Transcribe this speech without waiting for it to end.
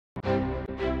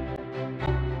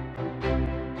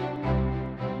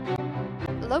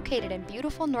Located in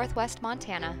beautiful northwest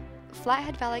Montana,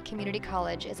 Flathead Valley Community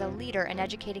College is a leader in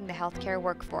educating the healthcare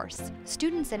workforce.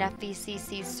 Students in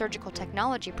FVCC's Surgical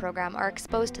Technology program are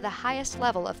exposed to the highest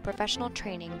level of professional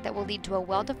training that will lead to a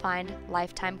well-defined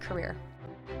lifetime career.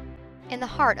 In the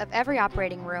heart of every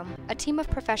operating room, a team of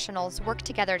professionals work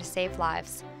together to save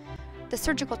lives. The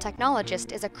surgical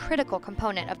technologist is a critical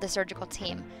component of the surgical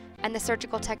team, and the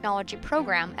Surgical Technology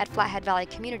program at Flathead Valley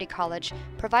Community College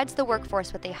provides the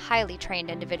workforce with a highly trained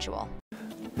individual.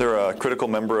 They're a critical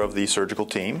member of the surgical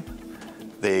team.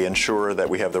 They ensure that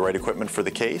we have the right equipment for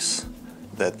the case,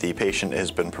 that the patient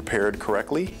has been prepared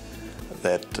correctly,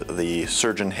 that the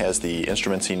surgeon has the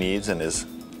instruments he needs and is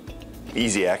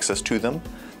easy access to them.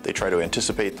 They try to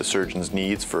anticipate the surgeon's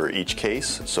needs for each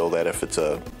case so that if it's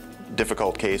a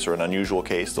difficult case or an unusual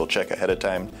case, they'll check ahead of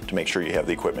time to make sure you have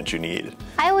the equipment you need.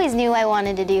 I always knew I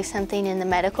wanted to do something in the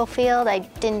medical field. I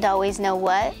didn't always know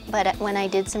what, but when I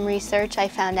did some research, I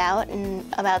found out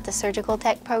about the surgical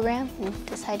tech program and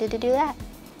decided to do that.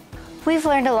 We've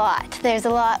learned a lot. There's a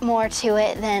lot more to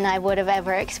it than I would have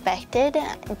ever expected,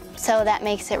 so that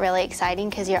makes it really exciting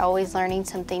because you're always learning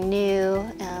something new.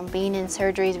 Being in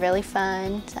surgery is really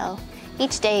fun, so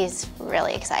each day is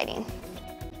really exciting.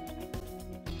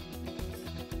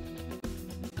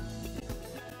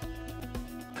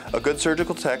 A good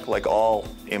surgical tech, like all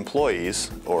employees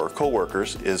or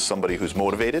co-workers, is somebody who's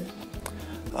motivated,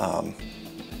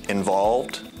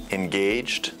 involved,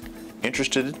 engaged,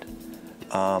 interested,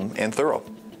 and thorough.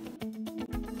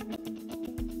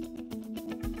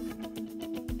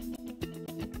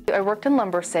 I worked in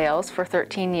lumber sales for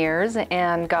 13 years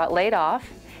and got laid off.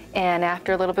 And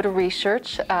after a little bit of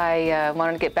research, I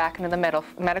wanted to get back into the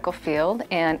medical field,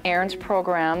 and Aaron's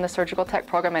program, the surgical tech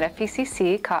program at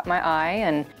FVCC, caught my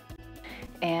eye,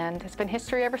 and it's been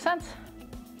history ever since.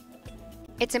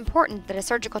 It's important that a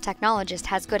surgical technologist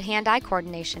has good hand-eye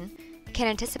coordination, can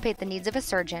anticipate the needs of a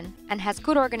surgeon, and has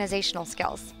good organizational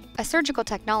skills. A surgical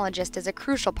technologist is a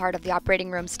crucial part of the operating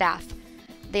room staff.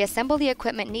 They assemble the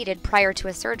equipment needed prior to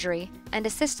a surgery and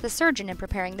assist the surgeon in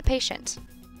preparing the patient.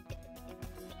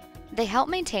 They help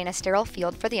maintain a sterile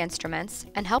field for the instruments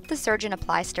and help the surgeon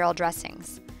apply sterile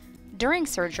dressings. During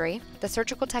surgery, the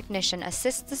surgical technician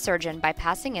assists the surgeon by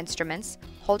passing instruments,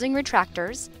 holding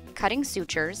retractors, cutting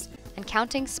sutures, and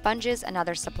counting sponges and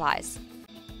other supplies.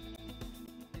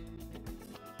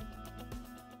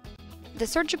 The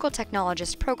Surgical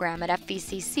Technologist program at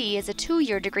FVCC is a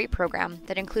 2-year degree program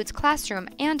that includes classroom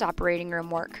and operating room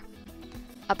work.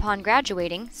 Upon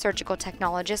graduating, surgical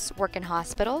technologists work in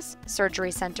hospitals,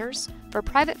 surgery centers, for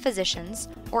private physicians,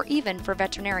 or even for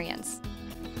veterinarians.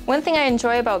 One thing I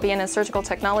enjoy about being a surgical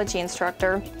technology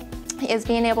instructor is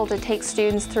being able to take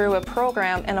students through a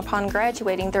program, and upon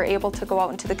graduating they're able to go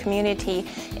out into the community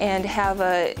and have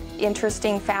an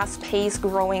interesting, fast-paced,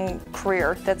 growing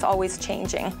career that's always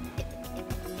changing.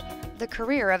 The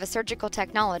career of a surgical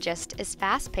technologist is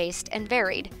fast-paced and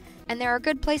varied, and there are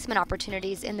good placement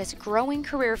opportunities in this growing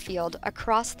career field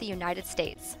across the United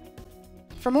States.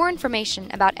 For more information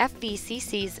about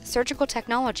FVCC's Surgical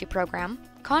Technology program,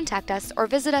 contact us or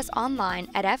visit us online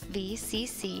at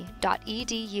fvcc.edu.